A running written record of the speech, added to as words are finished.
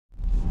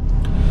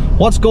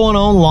What's going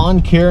on,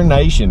 Lawn Care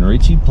Nation?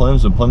 Richie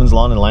Plemons with Plemons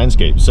Lawn and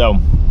Landscape. So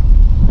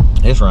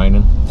it's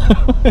raining.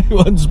 It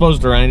wasn't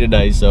supposed to rain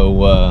today,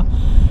 so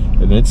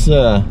and it's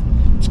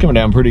coming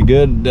down pretty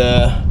good.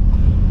 Like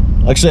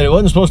I said, it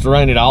wasn't supposed to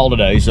rain at all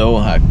today, so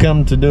I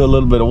come to do a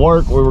little bit of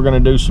work. We were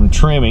going to do some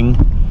trimming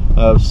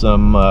of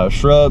some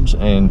shrubs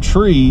and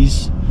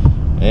trees,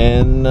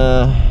 and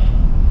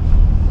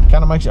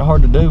kind of makes it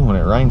hard to do when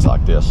it rains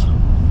like this.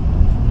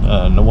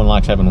 No one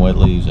likes having wet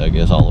leaves, I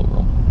guess, all over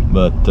them.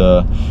 But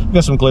we've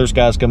got some clear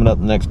skies coming up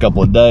the next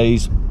couple of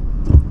days.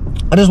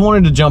 I just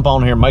wanted to jump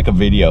on here and make a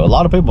video. A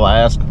lot of people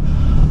ask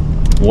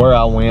where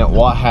I went,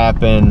 what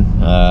happened,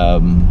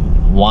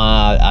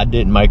 why I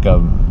didn't make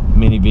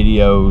many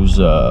videos.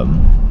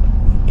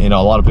 You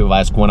know, a lot of people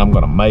ask when I'm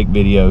going to make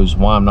videos,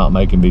 why I'm not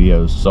making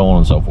videos, so on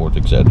and so forth,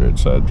 etc.,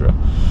 etc.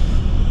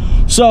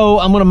 So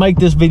I'm going to make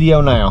this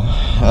video now.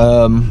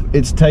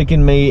 It's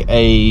taken me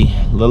a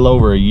little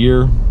over a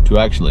year to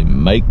actually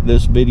make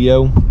this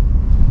video,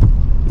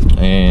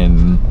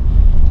 and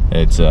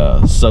it's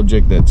a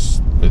subject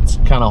that's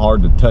kind of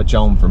hard to touch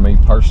on for me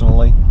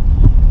personally,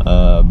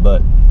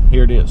 but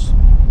here it is.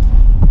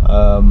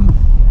 A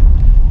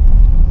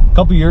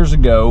couple years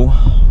ago,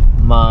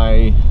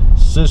 my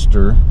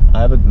sister,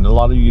 a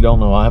lot of you don't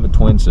know, I have a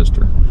twin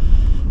sister.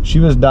 She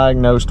was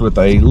diagnosed with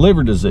a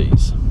liver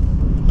disease.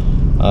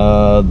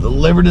 The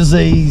liver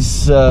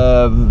disease,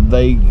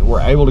 they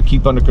were able to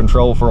keep under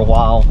control for a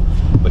while,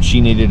 but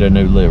she needed a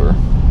new liver.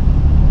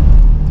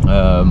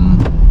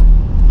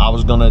 I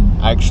was gonna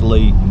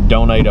actually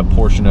donate a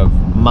portion of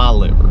my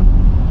liver.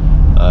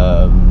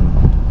 A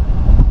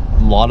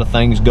lot of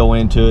things go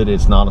into it.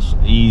 It's not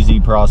an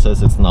easy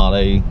process. It's not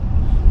a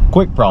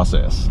quick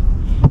process.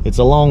 It's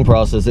a long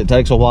process. It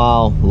takes a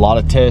while, a lot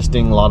of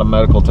testing, a lot of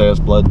medical tests,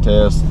 blood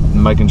tests,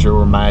 making sure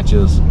we're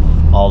matches,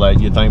 all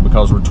that. You'd think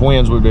because we're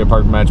twins we'd be a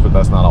perfect match, but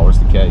that's not always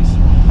the case.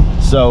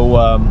 So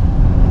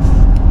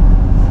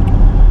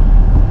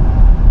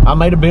I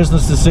made a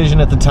business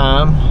decision at the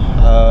time.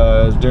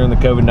 It was during the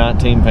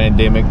COVID-19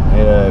 pandemic.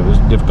 It was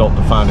difficult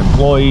to find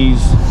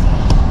employees,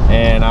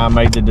 and I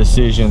made the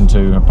decision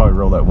to, I'll probably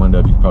roll that window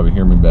up, you can probably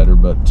hear me better,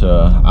 but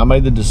I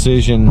made the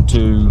decision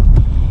to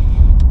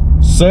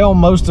sell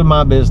most of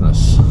my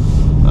business.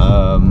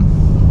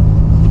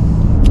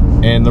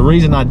 And the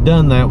reason I'd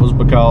done that was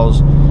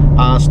because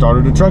I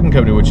started a trucking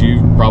company, which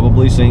you've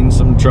probably seen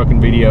some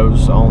trucking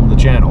videos on the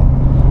channel.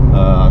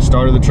 I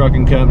started the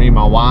trucking company.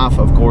 My wife,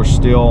 of course,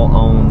 still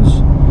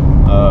owns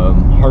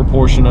her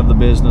portion of the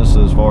business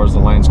as far as the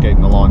landscape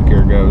and the lawn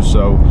care goes,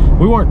 so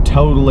we weren't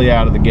totally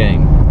out of the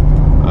game.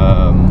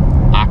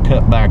 I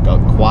cut back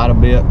quite a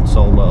bit,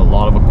 sold a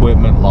lot of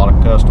equipment, a lot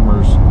of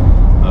customers,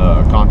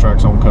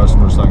 contracts on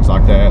customers, things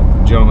like that.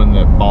 The gentleman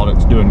that bought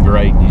it's doing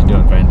great. He's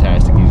doing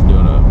fantastic. He's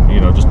doing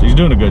he's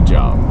doing a good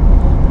job.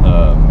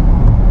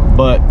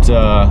 But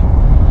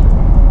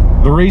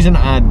the reason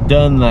I'd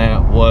done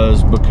that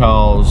was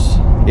because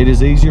it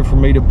is easier for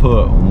me to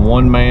put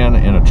one man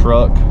in a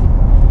truck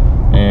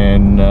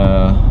and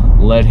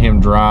let him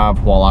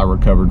drive while I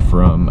recovered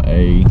from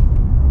a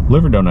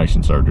liver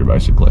donation surgery,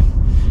 basically.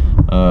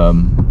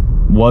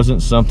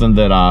 Wasn't something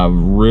that I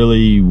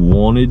really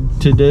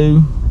wanted to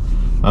do,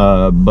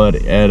 but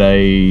at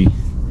a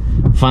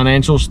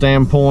financial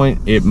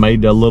standpoint, it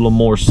made a little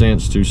more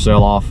sense to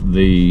sell off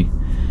the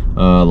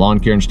lawn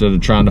care instead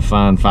of trying to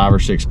find 5 or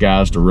 6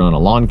 guys to run a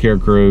lawn care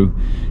crew.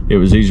 It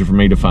was easier for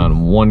me to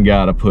find one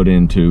guy to put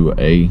into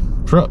a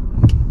truck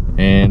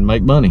and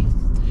make money.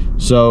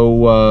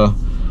 So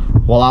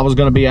while I was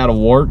going to be out of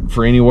work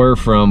for anywhere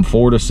from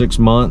 4 to 6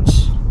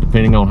 months,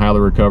 depending on how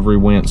the recovery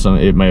went,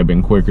 it may have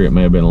been quicker, it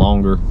may have been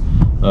longer,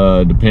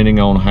 depending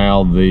on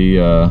how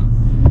the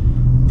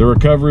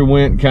recovery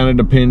went, kind of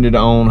depended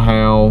on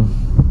how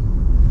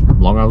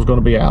long I was going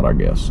to be out, I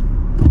guess.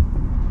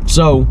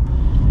 So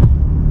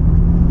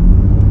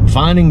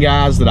finding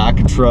guys that I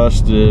could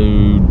trust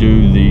to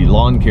do the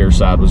lawn care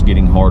side was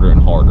getting harder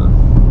and harder.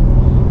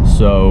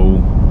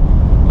 So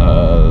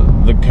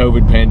the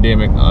COVID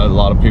pandemic, a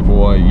lot of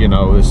people, you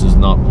know, this is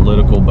not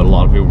political, but a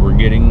lot of people were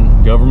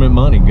getting government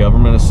money,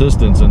 government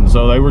assistance, and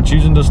so they were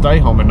choosing to stay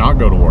home and not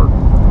go to work.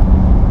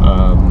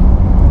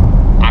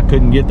 I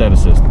couldn't get that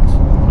assistance.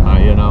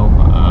 You know,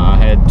 I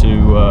had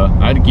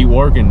to keep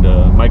working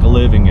to make a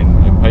living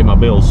and pay my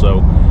bills.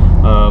 So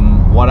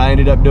what I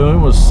ended up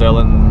doing was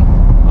selling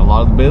a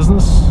lot of the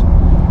business,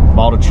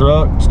 bought a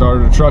truck,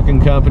 started a trucking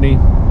company,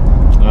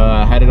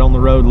 had it on the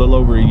road a little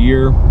over a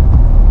year.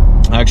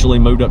 Actually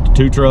moved up to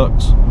 2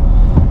 trucks,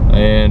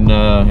 and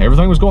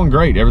everything was going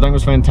great. Everything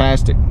was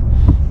fantastic.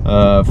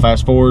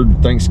 Fast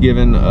forward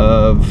Thanksgiving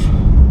of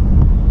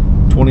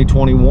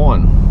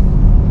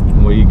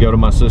 2021. We go to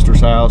my sister's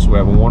house. We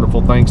have a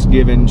wonderful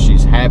Thanksgiving.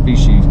 She's happy.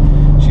 She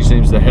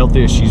seems the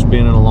healthiest she's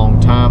been in a long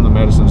time. The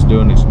medicine's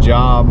doing its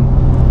job.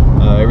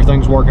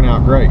 Everything's working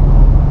out great.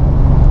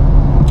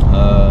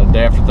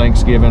 Day after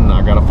Thanksgiving,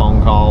 I got a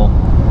phone call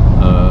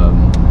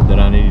that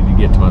I needed to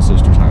get to my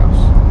sister's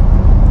house.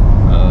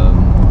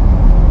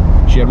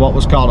 She had what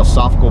was called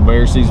esophageal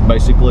varices.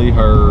 Basically,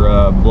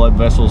 her blood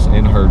vessels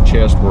in her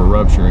chest were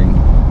rupturing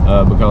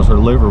because her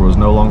liver was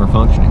no longer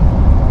functioning.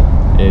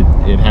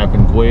 It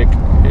happened quick.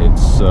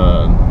 It's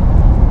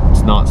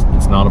not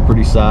a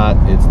pretty sight.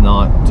 It's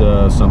not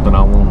something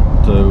I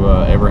want to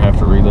ever have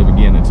to relive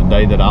again. It's a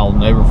day that I'll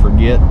never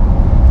forget.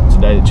 It's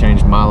a day that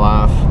changed my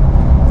life,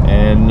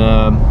 and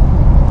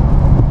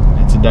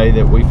it's a day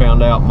that we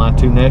found out my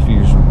two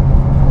nephews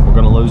were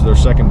going to lose their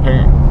second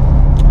parent.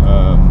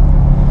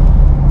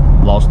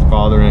 Lost the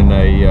father in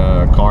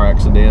a car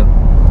accident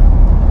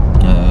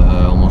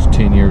almost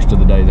 10 years to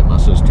the day that my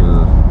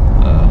sister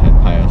had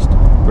passed.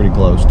 Pretty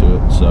close to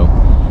it. So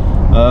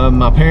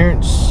my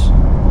parents,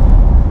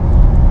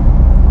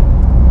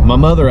 my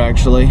mother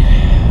actually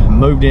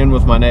moved in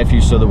with my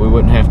nephews so that we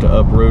wouldn't have to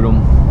uproot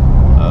them.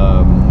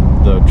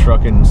 The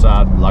trucking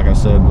side, like I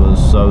said, was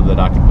so that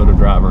I could put a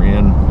driver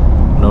in.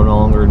 No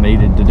longer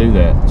needed to do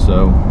that.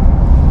 So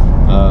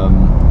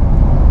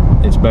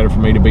it's better for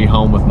me to be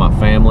home with my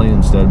family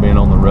instead of being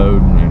on the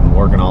road and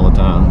working all the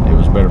time. It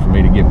was better for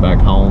me to get back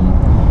home,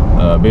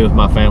 be with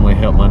my family,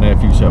 help my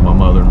nephews, help my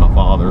mother and my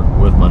father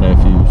with my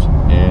nephews,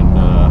 and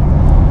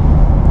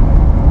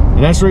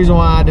that's the reason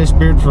why I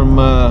disappeared from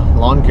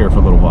Lawncare for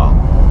a little while.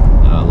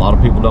 A lot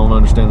of people don't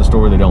understand the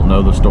story. They don't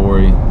know the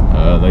story.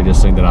 They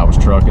just think that I was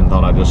trucking,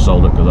 thought I just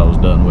sold it because I was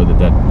done with it.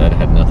 That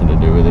had nothing to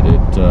do with it.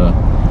 It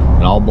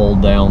all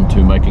boiled down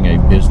to making a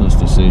business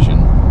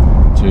decision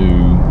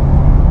to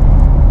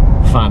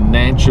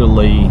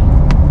financially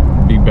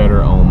be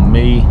better on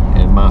me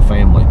and my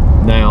family.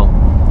 Now,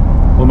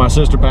 when my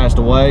sister passed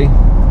away,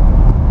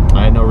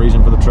 I had no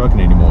reason for the trucking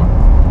anymore.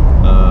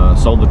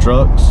 Sold the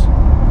trucks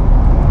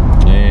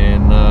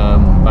and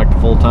back to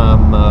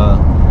full-time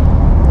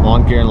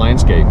lawn care and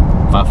landscape.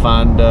 If I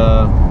find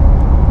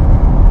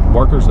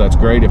workers, that's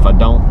great. If I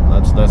don't,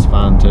 that's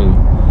fine too.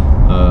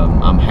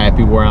 I'm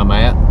happy where I'm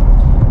at.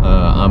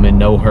 I'm in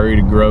no hurry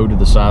to grow to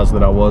the size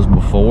that I was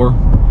before.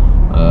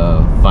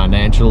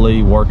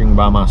 Financially, working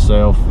by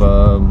myself,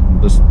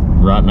 this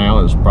right now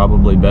is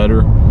probably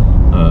better.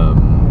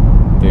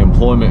 The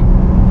employment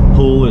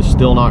pool is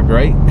still not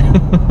great,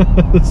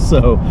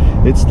 so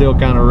it's still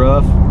kind of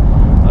rough.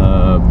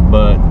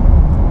 But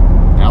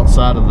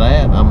outside of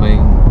that, I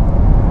mean,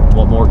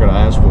 what more could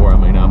I ask for? I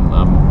mean, I'm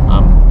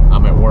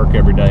at work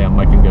every day. I'm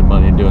making good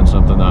money and doing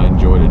something that I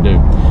enjoy to do.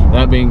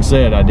 That being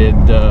said, I did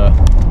the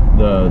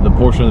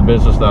portion of the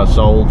business that I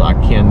sold. I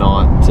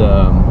cannot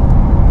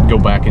go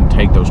back and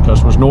take those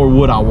customers, nor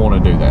would I want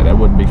to do that. That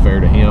wouldn't be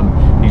fair to him.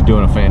 He's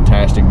doing a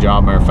fantastic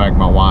job. Matter of fact,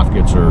 my wife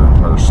gets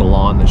her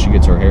salon that she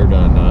gets her hair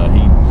done.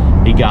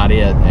 He got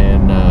it,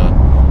 and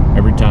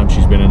every time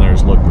she's been in there,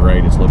 it's looked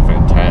great. It's looked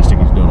fantastic.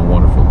 He's doing a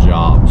wonderful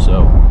job.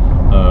 So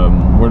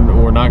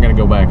we're not going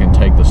to go back and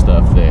take the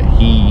stuff that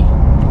he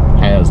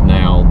has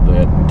now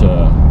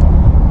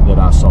that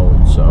I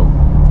sold. So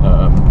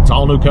it's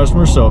all new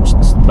customers, so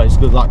it's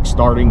basically like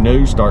starting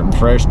new, starting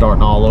fresh,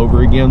 starting all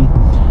over again.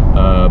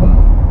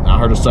 I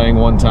heard a saying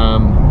one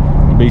time,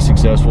 to be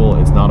successful,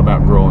 it's not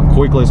about growing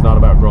quickly, it's not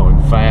about growing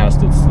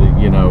fast. It's,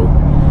 you know,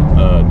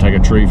 take a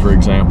tree for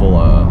example.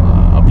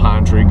 A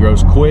pine tree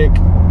grows quick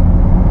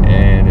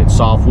and it's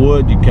soft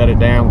wood. You cut it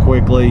down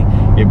quickly,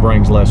 it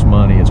brings less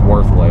money, it's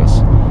worth less.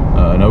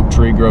 An oak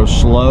tree grows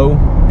slow,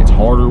 it's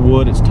harder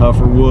wood, it's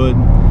tougher wood,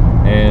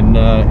 and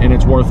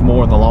it's worth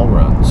more in the long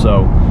run.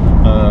 So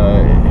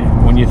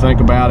when you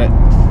think about it,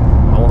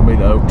 I want to be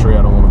the oak tree,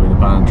 I don't want to be the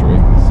pine tree.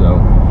 So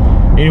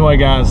anyway,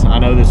 guys, I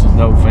know this is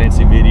no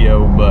fancy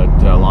video, but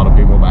a lot of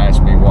people have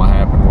asked me what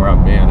happened, where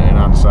I've been, and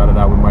I decided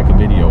I would make a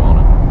video on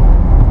it.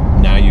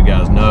 Now you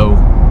guys know,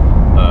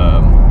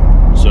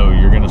 so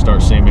you're going to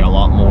start seeing me a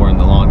lot more in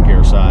the lawn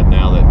care side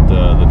now that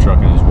the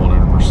trucking is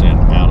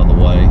 100% out of the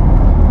way.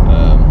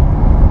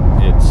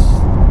 It's,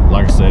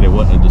 like I said, it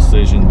wasn't a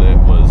decision that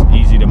was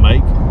easy to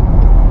make.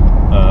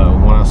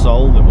 When I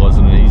sold, it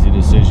wasn't an easy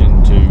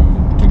decision to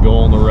go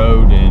on the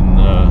road and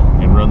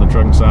run the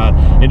trucking side.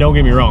 And don't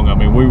get me wrong, I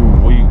mean, we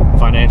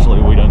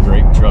financially we done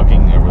great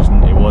trucking. It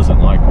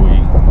wasn't like we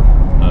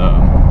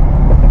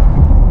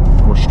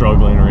were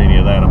struggling or any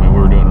of that. I mean,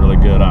 we were doing really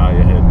good. I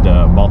had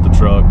bought the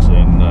trucks,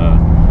 and the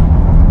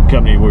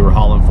company we were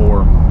hauling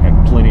for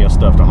had plenty of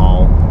stuff to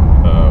haul.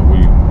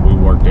 We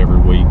worked every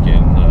week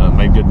and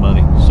made good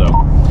money. So,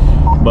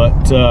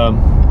 but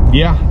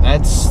yeah,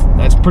 that's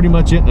pretty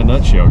much it in a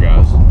nutshell,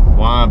 guys.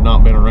 Why I've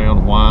not been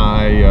around,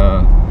 why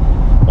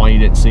you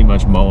didn't see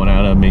much mowing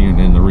out of me,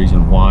 and the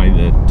reason why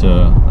that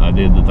I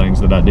did the things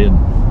that I did.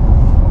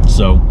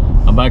 So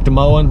I'm back to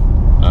mowing.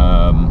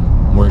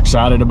 We're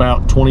excited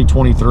about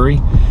 2023.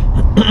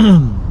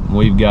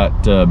 We've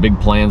got big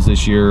plans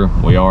this year.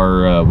 We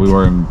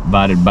were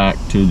invited back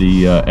to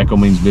the Echo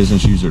Means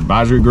Business User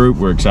Advisory Group.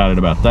 We're excited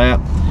about that.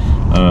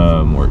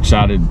 We're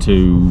excited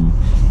to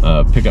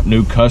pick up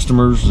new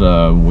customers.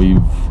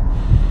 We've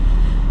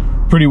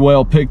pretty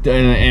well picked,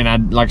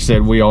 and like I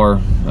said, we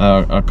are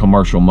a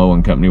commercial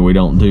mowing company. We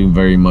don't do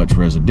very much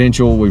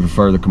residential. We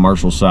prefer the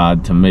commercial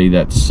side. To me,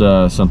 that's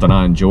something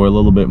I enjoy a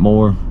little bit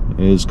more,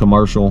 is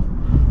commercial.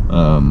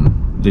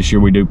 This year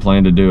we do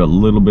plan to do a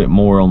little bit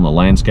more on the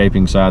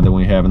landscaping side than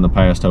we have in the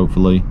past,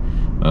 hopefully.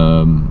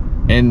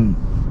 And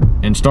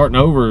starting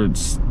over,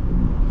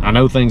 I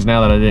know things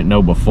now that I didn't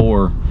know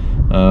before,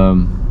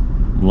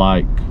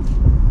 like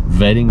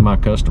vetting my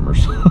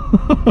customers.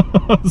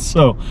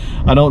 So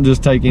I don't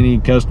just take any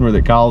customer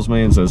that calls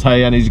me and says,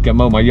 hey, I need you to come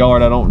mow my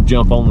yard. I don't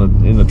jump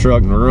in the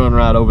truck and run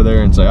right over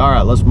there and say, all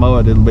right, let's mow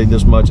it, it'll be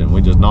this much, and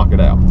we just knock it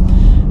out.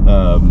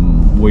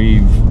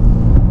 We've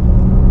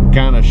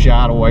kind of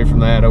shied away from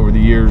that over the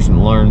years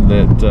and learned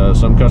that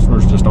some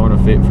customers just aren't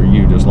a fit for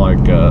you, just like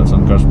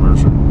some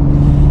customers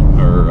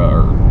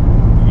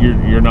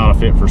you're not a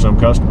fit for some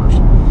customers.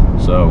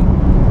 So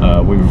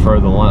we prefer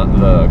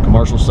the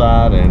commercial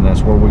side, and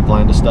that's where we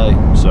plan to stay.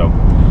 So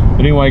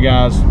anyway,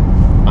 guys,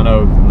 I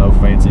know no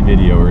fancy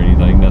video or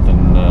anything,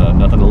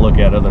 nothing to look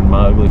at other than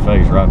my ugly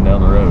face riding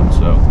down the road.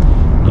 So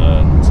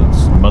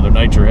since Mother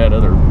Nature had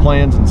other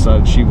plans and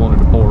decided she wanted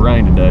to pour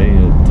rain today,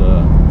 it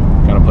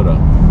kind of put a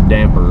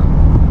damper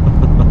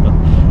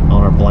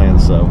on our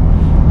plans. So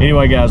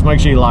anyway, guys, make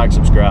sure you like,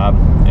 subscribe,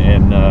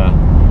 and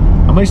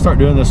I may start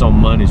doing this on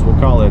Mondays. We'll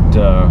call it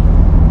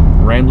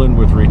Rambling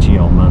with Richie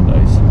on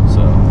Mondays.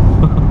 So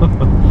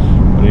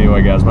but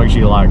anyway, guys, make sure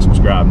you like,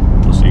 subscribe.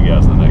 We'll see you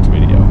guys in the next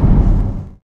video.